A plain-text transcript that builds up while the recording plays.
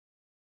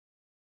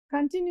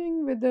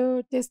Continuing with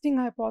the testing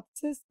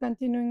hypothesis,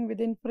 continuing with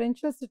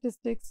inferential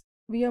statistics,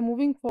 we are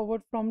moving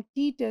forward from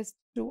t-test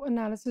to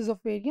analysis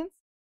of variance.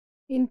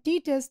 In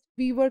t-test,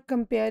 we were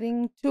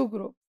comparing two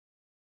groups,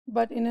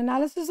 but in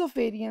analysis of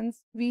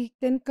variance, we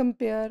can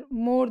compare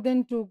more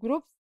than two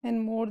groups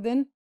and more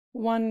than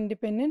one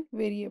independent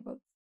variable.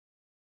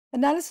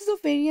 Analysis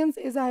of variance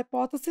is a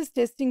hypothesis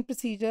testing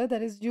procedure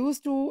that is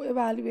used to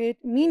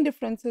evaluate mean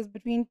differences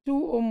between two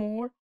or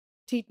more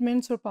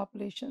treatments or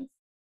populations.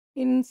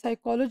 In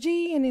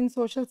psychology and in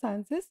social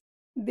sciences,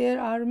 there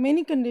are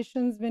many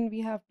conditions when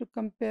we have to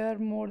compare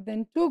more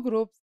than two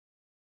groups.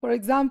 For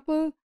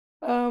example,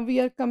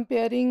 we are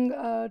comparing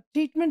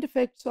treatment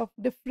effects of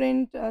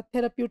different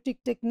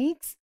therapeutic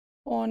techniques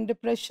on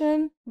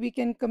depression. We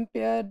can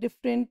compare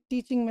different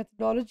teaching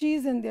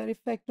methodologies and their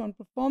effect on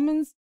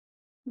performance.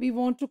 We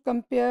want to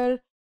compare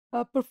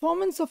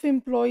performance of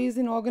employees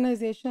in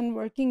organization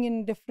working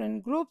in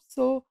different groups.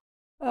 So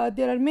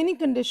there are many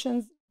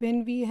conditions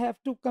when we have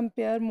to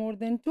compare more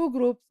than two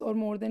groups or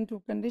more than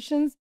two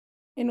conditions.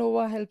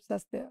 ANOVA helps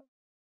us there.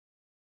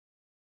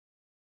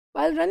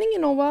 While running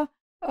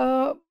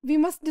ANOVA, we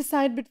must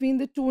decide between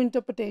the two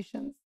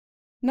interpretations.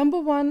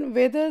 Number one,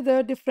 whether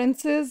the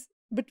differences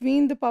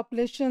between the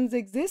populations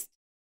exist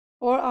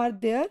or are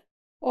there,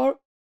 or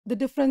the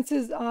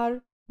differences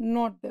are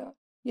not there.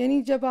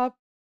 यानी जब आप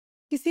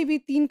किसी भी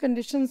तीन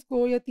conditions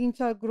को या तीन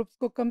चार ग्रुप्स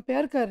को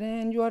कंपेयर कर रहे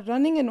हैं and you are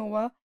running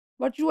ANOVA,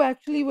 what you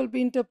actually will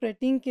be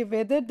interpreting कि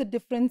whether the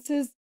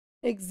differences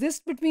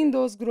exist between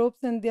those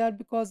groups and they are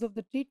because of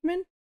the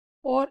treatment,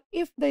 or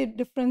if the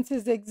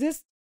differences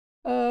exist,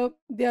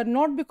 they are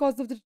not because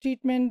of the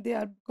treatment, they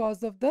are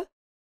because of the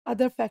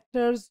other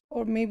factors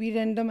or maybe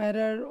random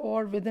error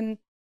or within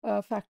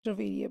factor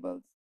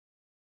variables.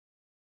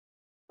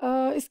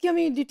 इसकी हम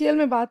detail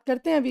में बात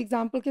करते हैं अभी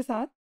example के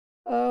साथ.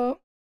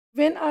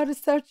 When a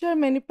researcher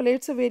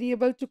manipulates a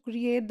variable to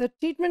create the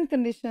treatment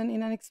condition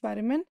in an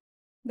experiment,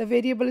 the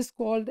variable is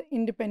called the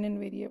independent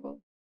variable.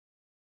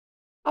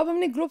 अब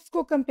हमने ग्रुप्स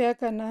को कंपेयर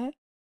करना है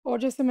और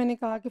जैसे मैंने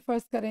कहा कि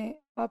फ़र्ज़ करें,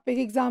 आप एक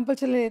एग्जांपल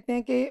चले लेते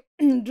हैं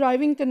कि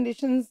ड्राइविंग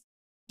कंडीशंस,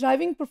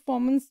 ड्राइविंग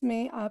परफॉर्मेंस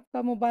में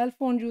आपका मोबाइल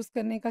फ़ोन यूज़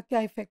करने का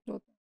क्या इफ़ेक्ट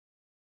होता है.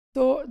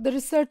 So the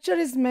researcher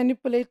is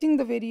manipulating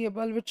the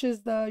variable which is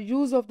the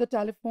use of the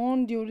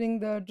telephone during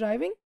the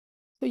driving.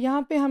 तो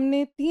यहाँ पे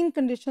हमने तीन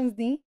कंडीशंस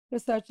दी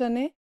रिसर्चर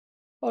ने,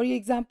 और ये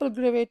एग्जांपल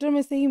ग्रेवेटर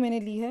में से ही मैंने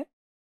ली है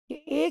कि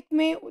एक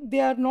में they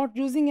are not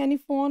using any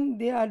phone,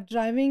 they are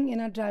driving in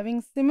a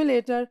driving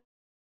simulator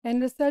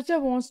and researcher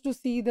wants to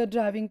see the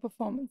driving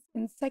performance.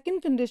 In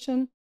second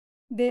condition,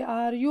 they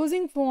are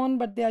using phone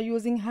but they are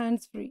using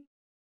hands free.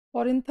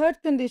 Or in third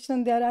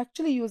condition, they are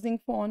actually using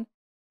phone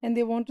and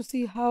they want to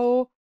see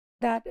how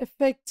that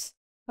affects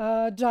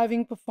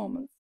driving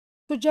performance.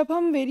 तो जब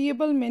हम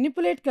variable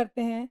manipulate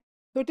करते हैं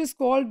तो it is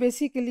called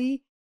basically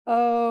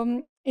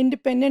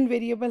independent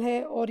variable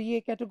है और ये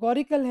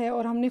categorical है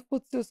और हमने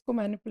खुद से उसको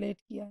मैनिपुलेट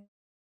किया है.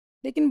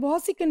 लेकिन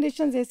बहुत सी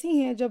कंडीशंस ऐसी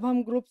हैं जब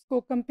हम ग्रुप्स को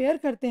कंपेयर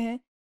करते हैं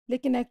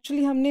लेकिन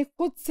एक्चुअली हमने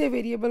खुद से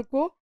वेरिएबल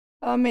को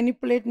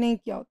मैनिपुलेट नहीं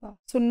किया होता.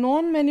 So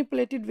non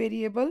manipulated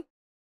variable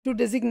to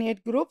designate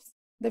groups,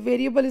 the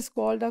variable is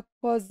called a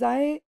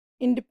quasi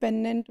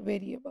independent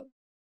variable.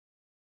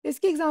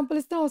 इसकी एग्जांपल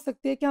इस तरह हो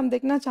सकती है कि हम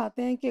देखना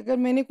चाहते हैं कि अगर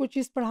मैंने कोई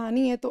चीज़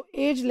पढ़ानी है तो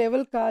एज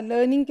लेवल का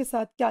लर्निंग के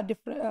साथ क्या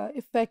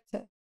इफ़ेक्ट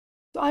है.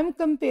 तो I am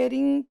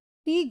comparing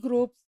 3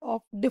 groups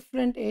of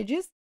different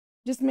ages,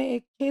 जिसमें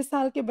एक 6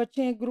 साल के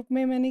बच्चे एक ग्रुप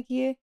में मैंने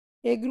किए,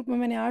 एक ग्रुप में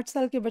मैंने 8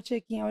 साल के बच्चे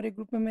किए और एक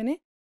ग्रुप में मैंने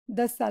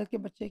 10 साल के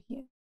बच्चे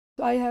किए.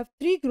 तो I have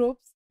 3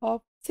 groups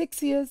of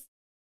 6 years,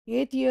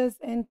 8 years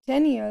and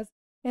 10 years,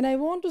 and I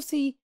want to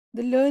see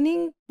the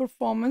learning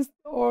performance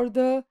or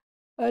the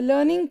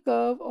learning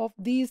curve of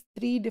these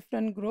 3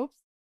 different groups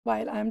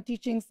while I am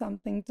teaching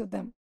something to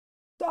them.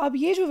 तो अब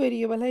ये जो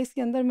variable है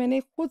इसके अंदर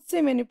मैंने खुद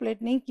से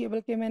मैनिपुलेट नहीं किया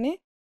बल्कि मैंने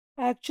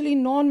एक्चुअली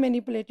नॉन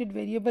मैनिपुलेटेड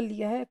वेरिएबल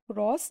लिया है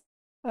across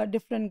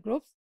different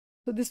groups.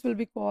 so this will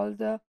be called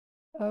the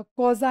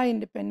quasi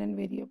independent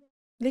variable.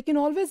 लेकिन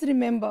always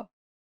remember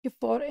कि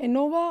for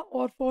ANOVA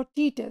or for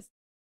t-test,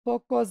 for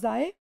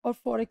quasi और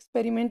for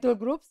experimental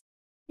groups,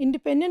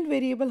 independent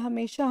variable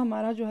हमेशा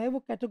हमारा जो है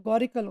वो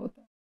categorical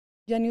होता है,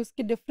 यानी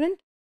उसके different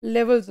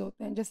levels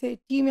होते हैं. जैसे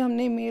t में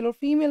हमने मेल और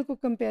फीमेल को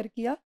कंपेयर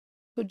किया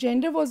तो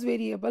gender was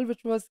variable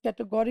which was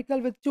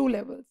categorical with 2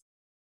 levels.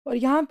 और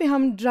यहाँ पे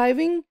हम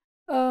ड्राइविंग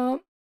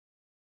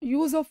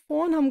यूज़ ऑफ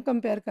फ़ोन हम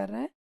कंपेयर कर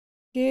रहे हैं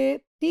कि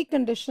 3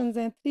 कंडीशंस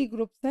हैं, 3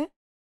 ग्रुप्स हैं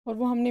और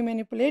वो हमने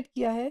मैनिपुलेट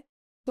किया है.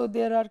 तो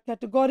देयर आर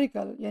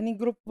कैटेगोरिकल, यानी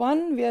group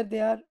 1 where they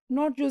are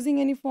not using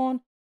any phone,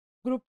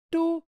 group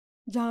 2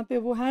 जहाँ पे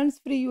वो हैंड्स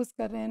फ्री यूज़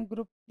कर रहे हैं,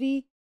 group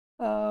 3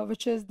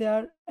 which is they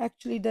are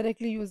actually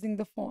directly using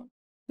the phone.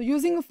 तो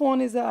using a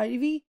phone is a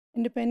IV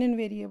independent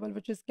variable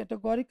which is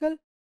categorical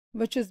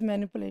which is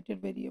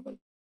manipulated variable.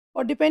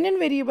 और dependent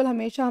variable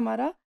हमेशा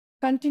हमारा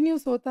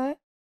कंटिन्यूस होता है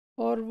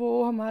और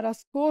वो हमारा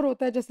स्कोर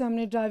होता है. जैसे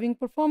हमने ड्राइविंग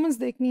परफॉर्मेंस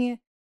देखनी है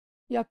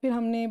या फिर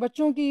हमने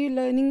बच्चों की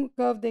लर्निंग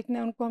कर्व देखना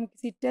है, उनको हम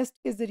किसी टेस्ट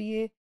के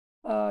ज़रिए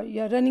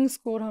या रनिंग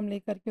स्कोर हम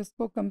लेकर के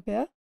उसको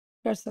कंपेयर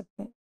कर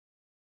सकते हैं.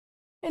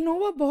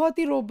 एनोवा बहुत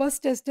ही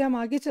रोबस्ट टेस्ट है, हम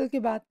आगे चल के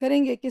बात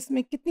करेंगे कि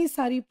इसमें कितनी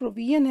सारी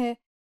प्रोविजन है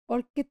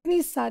और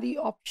कितनी सारी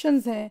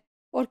ऑप्शंस हैं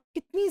और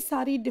कितनी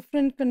सारी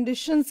डिफरेंट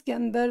कंडीशंस के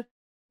अंदर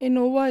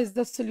ANOVA is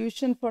the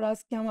solution for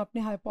us कि हम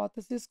अपने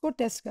हाइपोथेसिस को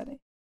टेस्ट करें।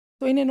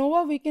 तो इन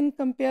ANOVA we can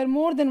compare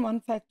more than one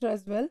factor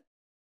as well.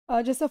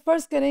 जैसा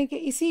फ़र्ज़ करें कि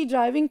इसी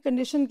ड्राइविंग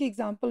कंडीशन के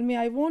एग्जांपल में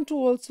I want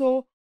to also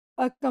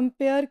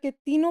compare के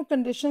तीनों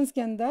कंडीशंस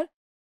के अंदर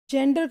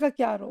जेंडर का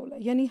क्या रोल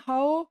है, यानी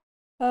how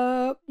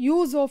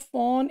use of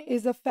phone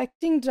is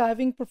affecting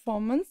driving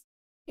performance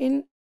in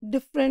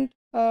different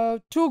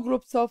two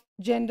groups of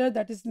gender,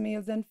 that is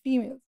males and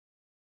females.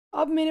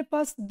 अब मेरे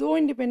पास दो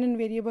इंडिपेंडेंट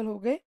वेरिएबल हो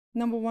गए,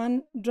 नंबर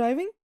वन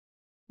ड्राइविंग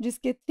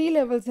जिसके 3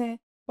 लेवल्स हैं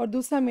और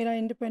दूसरा मेरा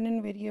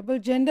इंडिपेंडेंट वेरिएबल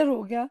जेंडर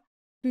हो गया,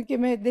 क्योंकि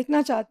मैं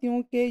देखना चाहती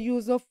हूँ कि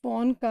यूज़ ऑफ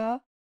फ़ोन का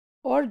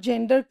और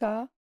जेंडर का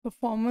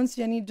परफॉर्मेंस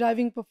यानी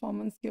ड्राइविंग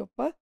परफॉर्मेंस के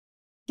ऊपर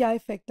क्या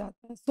इफ़ेक्ट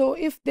आता है। So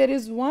if there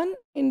is one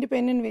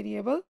independent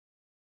variable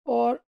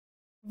or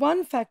one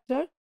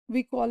factor,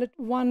 we call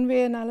it one way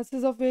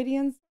analysis of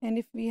variance,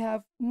 and if we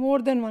have more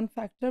than one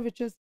factor,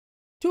 which is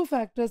two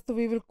factors, so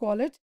we will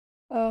call it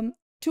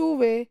two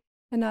way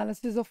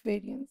analysis of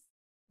variance.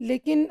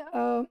 लेकिन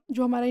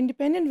जो हमारा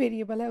independent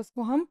variable है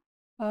उसको हम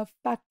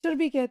factor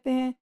भी कहते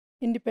हैं,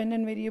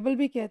 independent variable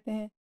भी कहते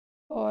हैं,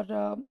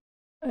 और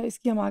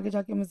इसकी हम आगे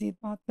जाके मज़ीद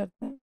बात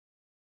करते हैं।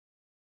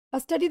 A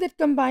study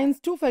that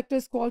combines two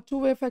factors called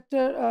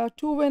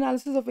two-way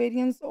analysis of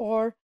variance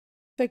or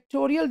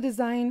factorial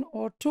design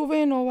or two-way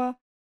ANOVA.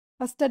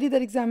 A study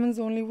that examines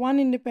only one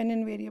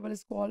independent variable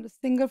is called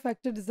single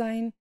factor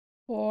design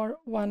or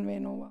one-way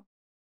ANOVA.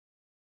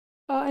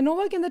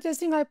 ANOVA के अंदर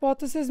testing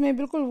hypothesis में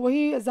बिल्कुल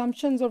वही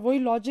assumptions और वही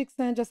logics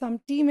हैं जैसा हम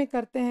टी में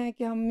करते हैं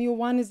कि हम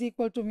μ1 इज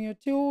इक्वल टू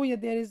μ2 या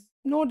there is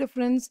no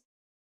difference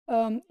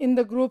in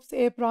the groups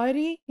A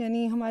priori,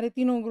 यानी हमारे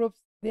तीनों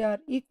ग्रुप्स दे आर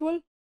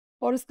इक्वल,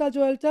 और उसका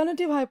जो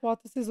अल्टरनेटिव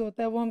हाइपोथेसिस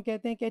होता है वो हम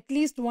कहते हैं कि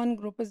at least one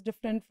group is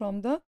different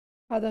from the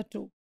other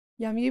to,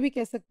 या हम ये भी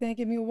कह सकते हैं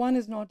कि μ1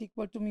 is not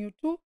equal to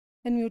μ2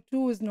 and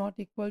μ2 is not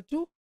equal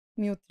to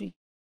μ3।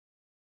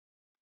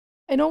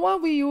 ANOVA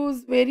we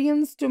use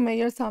variance to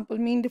major sample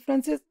mean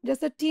differences.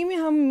 जैसे टी में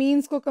हम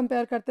मीन्स को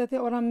कंपेयर करते थे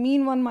और हम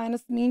mean one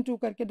minus mean to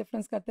करके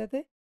डिफरेंस करते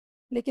थे,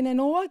 लेकिन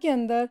एनोवा के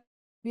अंदर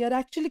we are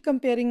actually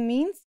comparing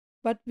means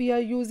but we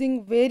are using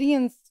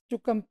variance to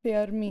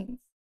compare means.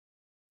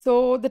 So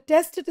the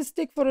test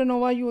statistic for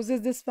ANOVA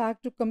uses this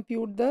fact to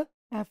compute the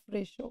F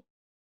ratio.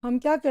 हम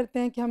क्या करते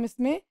हैं कि हम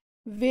इसमें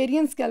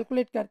वेरियंस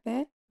कैलकुलेट करते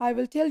हैं। I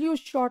will tell you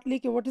shortly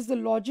कि what is the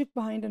logic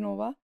behind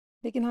ANOVA,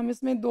 लेकिन हम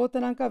इसमें दो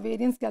तरह का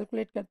वेरियंस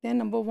कैलकुलेट करते हैं।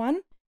 नंबर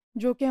वन,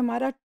 जो कि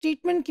हमारा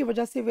ट्रीटमेंट की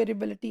वजह से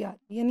वेरिएबिलिटी आ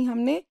रही है, यानी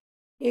हमने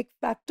एक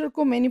फैक्टर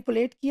को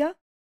मैनिपुलेट किया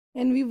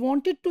एंड वी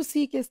वांटेड टू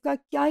सी कि इसका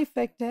क्या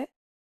इफ़ेक्ट है,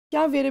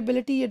 क्या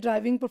वेरिएबिलिटी ये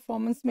ड्राइविंग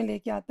परफॉर्मेंस में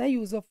लेके आता है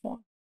यूज़ ऑफ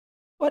फोन।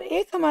 और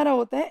एक हमारा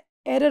होता है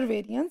एरर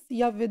वेरिएंस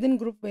या विद इन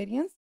ग्रुप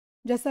वेरिएंस,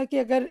 जैसा कि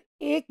अगर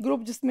एक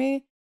ग्रुप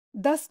जिसमें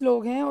 10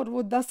 लोग हैं और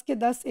वो 10 के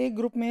 10 एक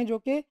ग्रुप में हैं जो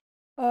कि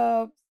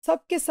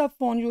सब के सब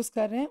फ़ोन यूज़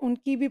कर रहे हैं,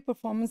 उनकी भी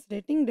परफॉर्मेंस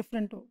रेटिंग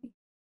डिफरेंट होगी,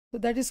 तो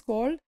that is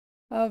called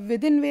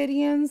with in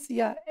variance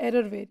या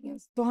एरर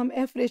वेरिएंस। तो हम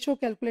एफ रेशो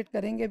कैलकुलेट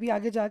करेंगे अभी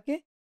आगे जाके,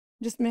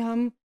 जिसमें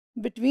हम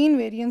बिटवीन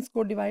वेरिएंस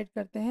को डिवाइड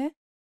करते हैं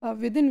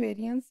विद इन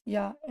वेरिएंस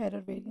या एरर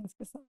वेरिएंस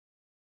के साथ।